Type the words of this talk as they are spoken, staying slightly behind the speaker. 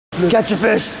Catch a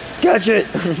fish. Catch it.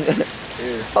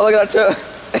 Oh, look at that turtle.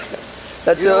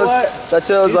 That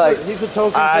turtle's like, he's a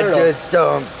token I turtle. just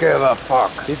don't give a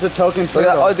fuck. He's a token turtle.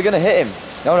 Look at that. Oh, they're gonna hit him.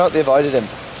 No, they avoided him.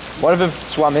 One of them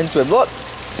swam into him. Look,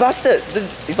 bastard.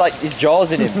 He's like, his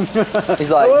jaw's in him. He's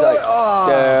like,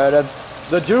 dirt him.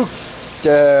 The Duke.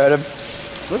 Dirt him.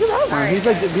 Look at that one. He's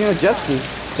like being a jet ski.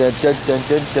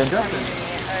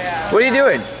 What are you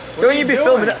doing? Don't you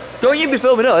be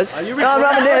filming us? Are you no, I'm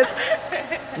around the net.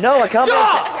 No, I can't be.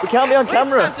 We can't be on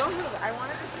camera.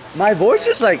 My voice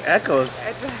just like echoes.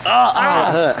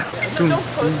 I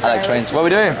like trains. What are we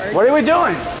doing? What are we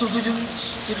doing?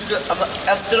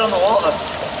 I've stood on the water.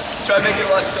 Try and make it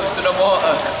like so stood on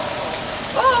water.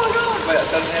 Oh my god! Wait,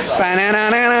 that's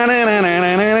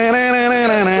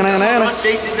I'm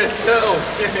chasing the turtle.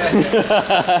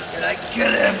 Can I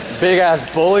kill him? Big ass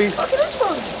bullies. Look at this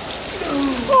one.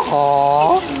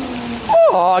 Aww.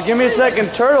 Aww, give me a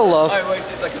second, turtle love. I always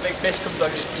it's like a big fish comes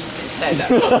along and just eats its head.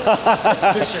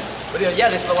 It's vicious. But yeah,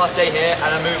 this is my last day here,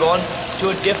 and I move on to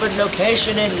a different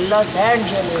location in Los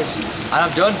Angeles. And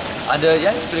I'm done. And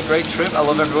yeah, it's been a great trip. I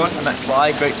love everyone. I met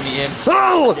Sly, great to meet him.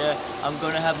 Oh! And, I'm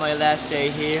gonna have my last day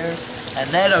here, and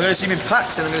then I'm gonna see him in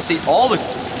packs, and I'm gonna see all the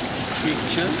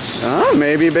creatures.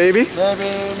 Maybe, baby. Maybe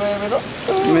not.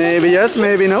 Maybe yes,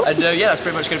 maybe no. And yeah, that's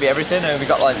pretty much gonna be everything. We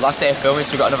got like last day of filming,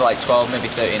 so we got another like 12, maybe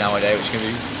 13-hour day, which is gonna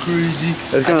be crazy.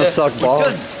 It's gonna suck balls.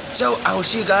 Done. So I will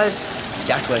see you guys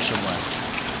that way somewhere.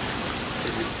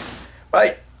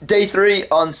 Right, day 3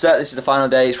 on set. This is the final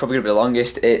day. It's probably gonna be the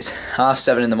longest. It's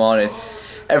 7:30 in the morning.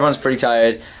 Everyone's pretty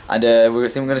tired, and we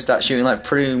think we're gonna start shooting like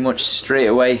pretty much straight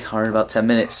away, or in about 10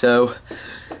 minutes. So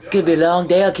it's gonna be a long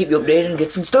day. I'll keep you updated and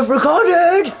get some stuff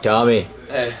recorded. Tommy.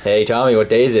 Hey Tommy, what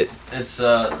day is it? It's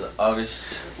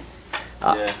August.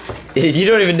 Yeah. You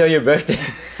don't even know your birthday.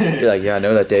 You're like, yeah, I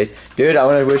know that date. Dude, I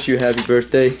want to wish you a happy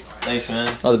birthday. Thanks,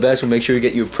 man. All the best. We'll make sure we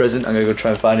get you a present. I'm gonna go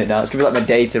try and find it now. It's gonna be like my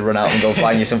day to run out and go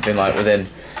find you something like within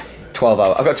 12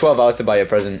 hours. I've got 12 hours to buy you a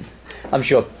present. I'm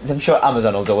sure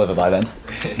Amazon will deliver by then.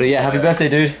 But yeah, happy birthday,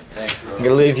 dude. Thanks, bro. I'm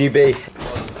gonna leave you be.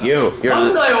 You're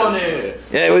on it.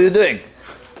 Yeah, what are you doing?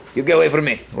 You get away from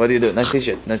me. What are you doing? Nice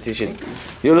t-shirt, nice t-shirt.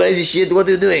 You lazy shit, what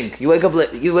are you doing? You wake up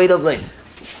late.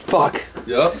 Fuck.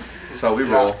 Yep. That's how we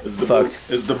roll. It's the Fucked.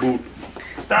 boot. It's the boot.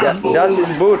 That's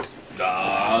his boot.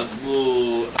 Das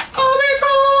Boot.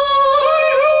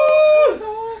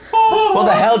 What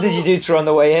the hell did you do to her on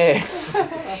the way here?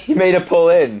 You made her pull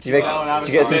in. Did you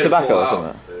get some tobacco or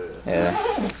something? Yeah.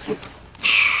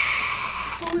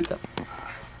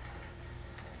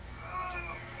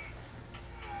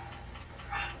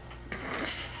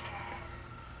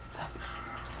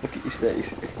 Look at his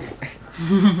face.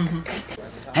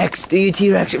 Hex, do your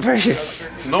T-Rex impression.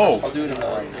 No. I'll do it in the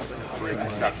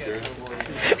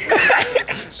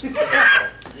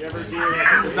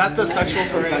Is that the sexual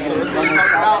preference?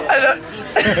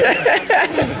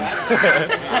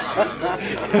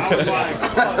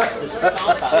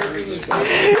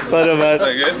 What about? Is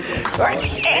that good?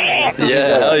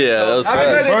 Yeah, hell yeah, that was fun.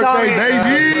 Birthday,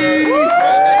 baby!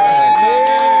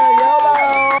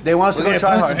 They want us to go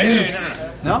try hard.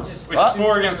 No? Which is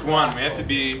 4 against 1. We have to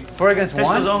be 4 against 1?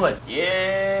 Pistols only.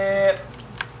 Yeah.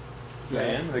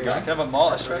 man. I can have a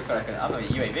mortar strike, or I'm a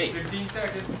UAV. 15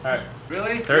 seconds. Alright.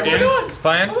 Really? They're in. He's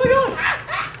playing. Oh my god!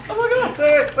 Oh my god!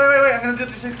 Wait, I'm gonna do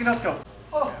 360 no scope.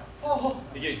 Oh.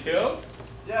 You get killed?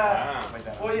 Yeah. Wow.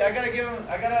 Well, yeah, I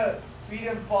gotta feed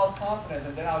him false confidence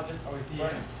and then I'll just always burn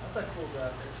him. That's a cool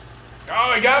graphic.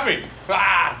 Oh, he got me!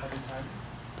 Ah!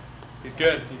 He's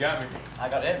good. He got me. I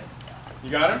got this.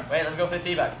 You got him? Wait, let me go for the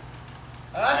teabag.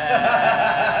 Yeah,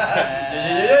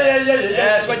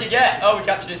 That's what you get. Oh, we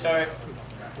captured it, sorry.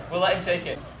 We'll let him take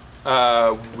it.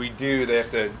 We do. They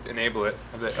have to enable it.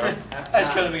 Let's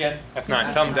kill him again.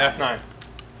 F9. Tell him to F9.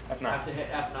 F9. Have to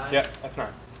hit F9. Yep, F9.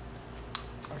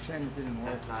 I'm saying it didn't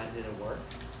work. F9 didn't work.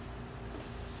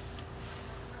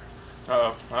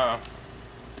 Uh-oh.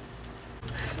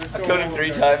 I've killed him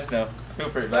 3 times now. I feel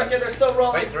pretty bad. Okay, they're still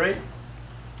rolling. Wait, 3?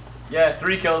 Yeah,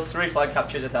 3 kills, 3 flag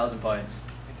captures, 1,000 points.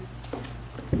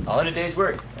 All in a day's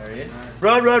work. There he is.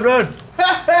 Run!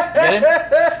 Get him?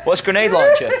 What's grenade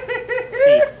launcher?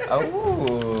 See.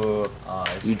 Oh.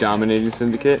 You dominated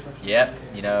Syndicate? Yep,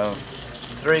 you know.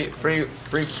 3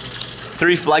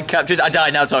 flag captures. I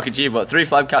died now talking to you, but 3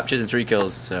 flag captures and 3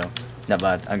 kills, so not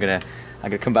bad. I'm gonna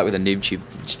come back with a noob tube.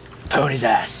 Just bone his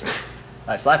ass.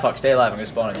 Alright, Sly Fox, stay alive, I'm gonna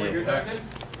spawn on you. Did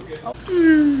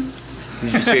you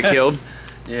just get killed?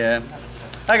 Yeah.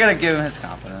 I gotta give him his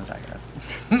confidence, I guess.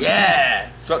 Yeah!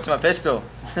 Swapped to my pistol.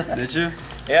 Did you?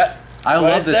 Yep. I What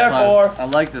love it's this there class. for. I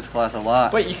like this class a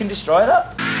lot. Wait, you can destroy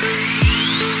that?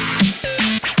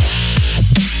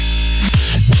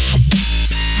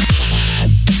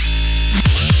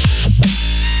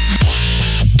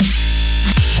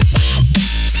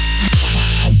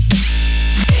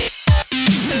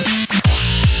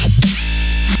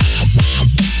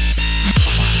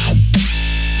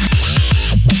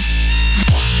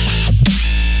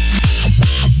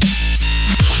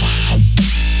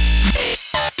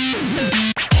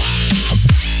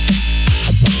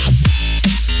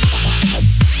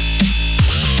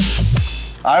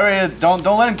 already don't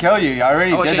let him kill you. I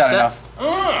already did that enough.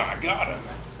 I got him.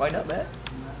 Why not, man?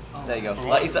 There you go.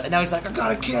 Like, now he's like, I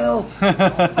gotta kill.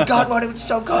 I got one. It was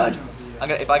so good.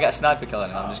 If I get a sniper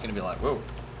killing him, I'm just gonna be like, whoa.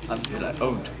 I'm gonna be like,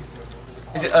 owned.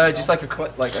 Is it just like a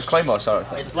claymore sort of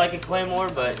thing? It's like a claymore,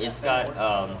 but it's got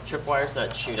tripwires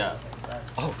that shoot up.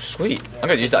 Oh, sweet. I'm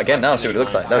gonna use that again now, see what it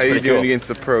looks like. That was How you pretty doing cool. against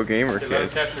the pro gamer kid?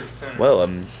 Well,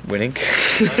 I'm winning.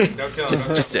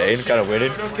 just saying, kind of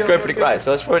winning. It's going pretty quiet,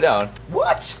 so let's throw it down.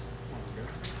 What?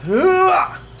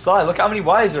 Sly, look how many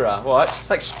wires there are. Watch. It's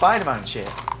like Spider-Man shit.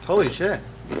 Holy shit.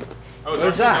 Oh, is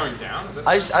Where's that that? going down? Is that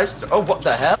I just, oh, what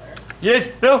the hell?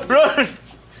 Yes, no, run!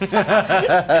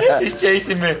 He's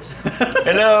chasing me.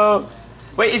 Hello.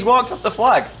 Wait, he's walked off the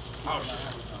flag. oh, shit.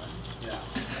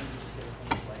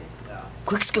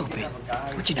 Quick scoping.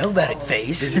 What you know about it,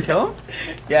 FaZe? Did you kill him?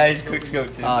 Yeah, he's quick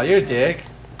scoped him. Oh, you're a dick.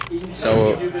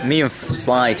 So, me and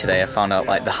Sly today, I found out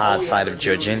like the hard side of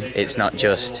judging. It's not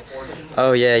just,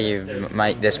 oh yeah, you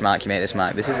make this mark, you make this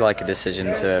mark. This is like a decision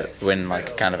to win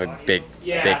like kind of a big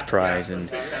prize, and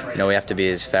you know we have to be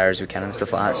as fair as we can and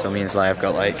stuff like that. So me and Sly have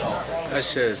got like, That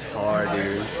shit is hard,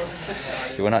 dude.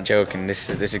 we're not joking. This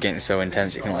is getting so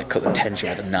intense. You can like cut the tension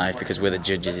with a knife because we're the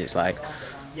judges. It's like,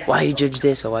 why you judge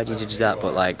this or why do you judge that?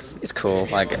 But like, it's cool.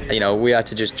 Like, you know, we had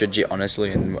to just judge it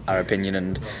honestly in our opinion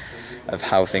and of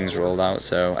how things rolled out.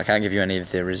 So I can't give you any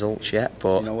of the results yet.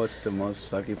 But You know what's the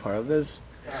most sucky part of this?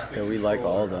 That we like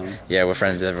all of them. yeah, we're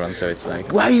friends with everyone. So it's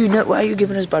like, why are you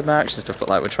giving us bad marks and stuff? But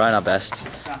like, we're trying our best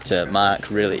to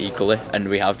mark really equally, and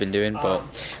we have been doing. But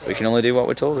we can only do what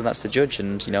we're told, and that's to judge.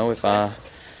 And you know, if our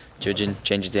judging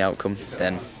changes the outcome,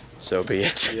 then so be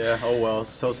it. Yeah, oh well,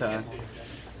 so sad.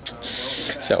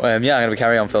 So yeah, I'm gonna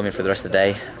carry on filming for the rest of the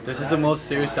day. This is the most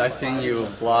serious I've seen you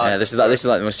vlog. Yeah, this is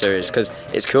like the most serious because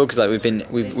it's cool because like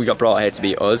we got brought here to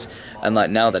be us, and like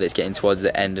now that it's getting towards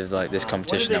the end of like this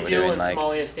competition that we're doing, like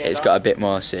it's got a bit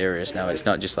more serious now. It's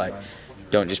not just like,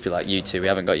 don't just be like you two. We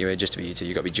haven't got you here just to be you two.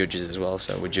 You got to be judges as well.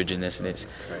 So we're judging this, and it's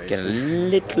getting a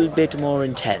little bit more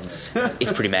intense.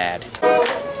 It's pretty mad.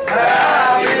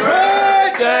 Happy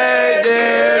birthday,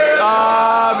 dear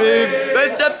Tommy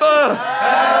Bishop.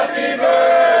 Happy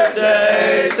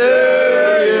birthday to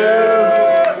you.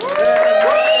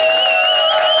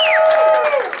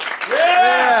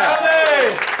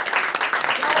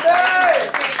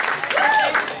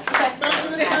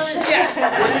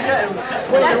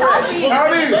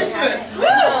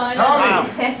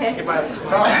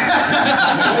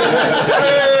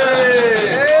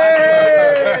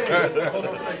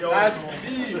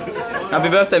 Happy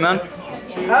birthday, man.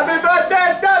 Happy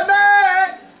birthday, Tommy!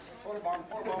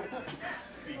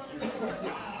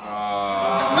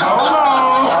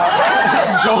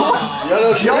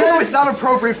 Joel, it's not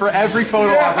appropriate for every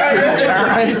photo opportunity,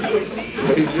 alright?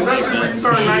 Especially when you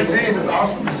turn 19, it's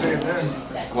awesome to say it then.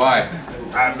 Why?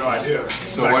 I have no idea.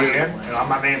 So what?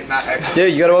 My name's not Hector.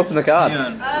 Dude, you gotta open the card. I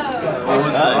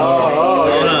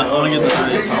want to get the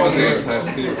three. I was going to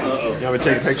test you. You want me to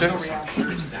take a picture?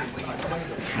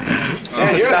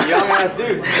 Yeah, you're a young ass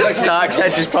dude. Sark's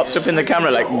head just pops up in the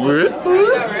camera like.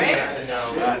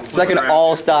 It's like an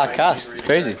all-star cast. It's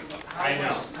crazy.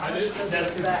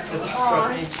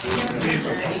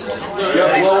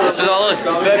 This is all us.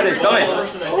 Birthday, Tommy.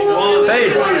 Hey,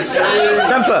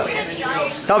 Temper.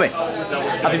 Tommy.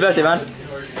 Happy birthday, man.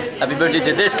 Happy birthday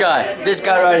to this guy. This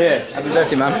guy right here. Happy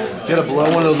birthday, man. You gotta blow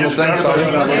one of those little things.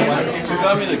 Who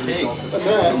got me the cake?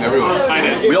 Everyone. I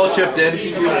did. We all chipped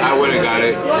in. I would have got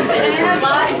it. I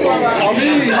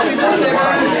made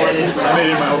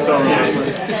it in my hotel room.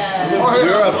 We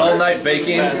were up all night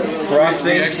baking,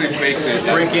 frosting. We actually baked it.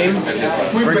 Sprinkling.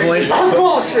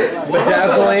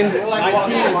 Bedazzling.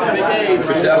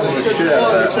 Bedazzling the shit out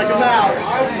of that. Check them out.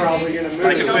 I'm probably gonna move.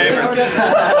 Like a favorite.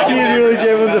 You really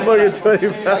gave him the fucking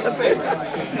 25.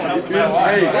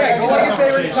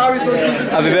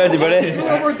 Happy birthday, buddy.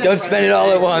 Don't spend it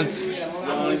all at once.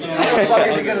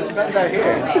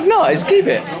 It's not. Just keep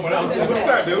it.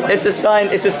 It's a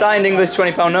signed English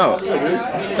 £20 note.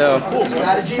 So,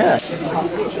 yeah. I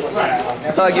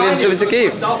thought I'd give him to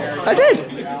keep. I did. You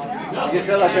can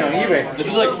sell that shit on eBay. This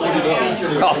is like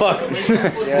 $40. Oh fuck.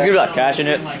 There's gonna be like cash in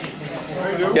it.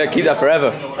 You gotta keep that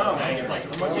forever.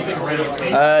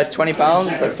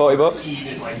 £20, like $40.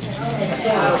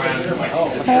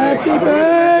 Happy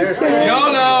birthday.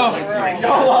 YOLO!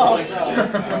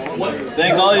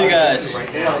 Thank all you guys.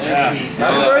 Happy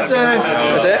birthday!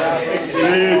 That's it?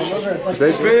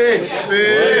 Speech!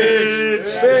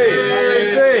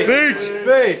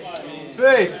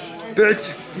 Speech! Speech!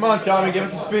 Come on, Tommy, give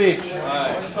us a speech.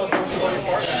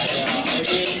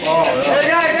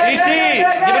 E.T.,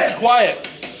 give us a quiet.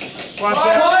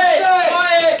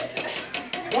 Quiet!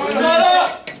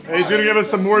 He's gonna give us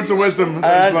some words of wisdom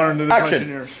that he's learned in the 19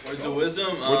 years. Words of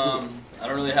wisdom? I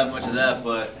don't really have much of that,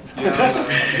 but I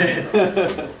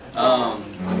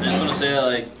just want to say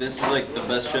like this is like the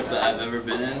best trip that I've ever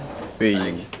been in.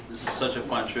 Like, this is such a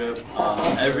fun trip.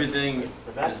 Everything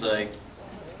is like,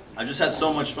 I just had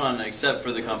so much fun except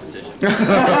for the competition. Suck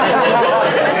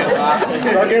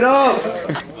it up!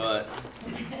 But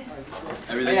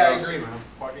everything else. I agree, man.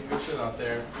 Fucking good shit out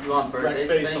there. You want birthday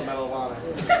Face spank? on Medal of Honor.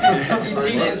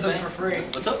 ET gives them for free.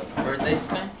 What's up? Birthday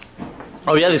spank?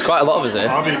 Oh yeah, there's quite a lot of us here.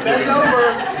 Obviously.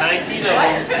 19 of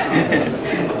them.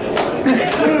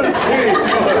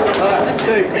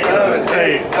 6, 7,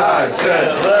 8, 9,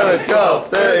 10, 11, 12,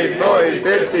 13, 14,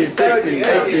 15, 16,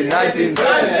 18, 19,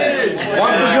 20.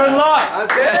 One for good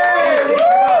luck.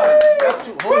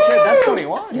 Holy shit, that's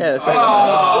 21. Yeah, that's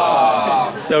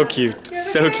 21. So cute.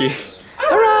 So cute.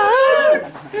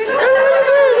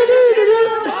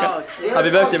 Happy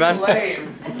birthday, man.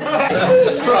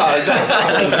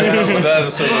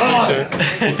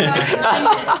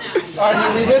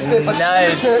 We missed it, but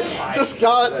Nice. just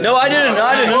got. No, I didn't.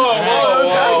 I didn't. Who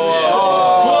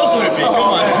else would it be? Come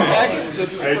on.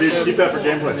 Hey, dude, keep that for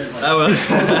gameplay. I will.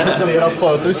 See it up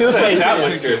close. We see the face.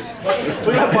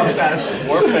 Look at that mustache.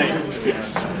 More paint.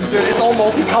 Dude, it's all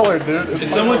multicolored, dude.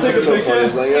 Did someone take a picture?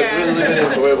 Like, that's really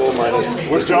enjoyable.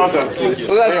 Where's Jonathan?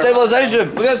 Look at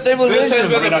stabilization. Look at stabilization. This has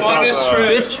been the funnest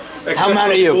trip. How mad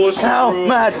are you? How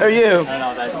mad are you? I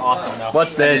know, that's awesome though.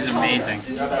 What's this? It's amazing.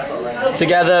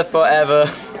 Together forever.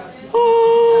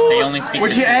 They only speak.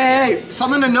 Would you? Hey,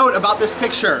 something to note about this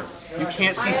picture. You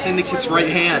can't see Syndicate's right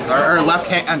hand or left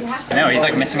hand. No, he's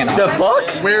like missing an arm. The fuck?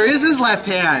 Where is his left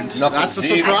hand? That's a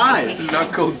surprise.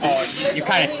 You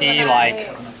kind of see like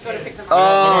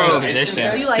Oh.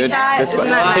 position. You like that? Isn't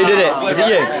that Who did it? nice? Was it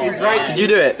you? He's right. Did you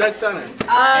do it? Dead center.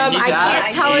 I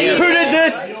can't tell you. Who did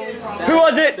this? Who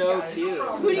was it?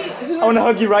 I want to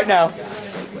hug you right now.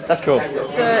 That's cool.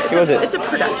 Who was it? It's a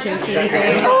production team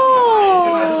thing.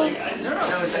 Oh.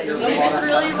 We just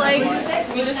really liked.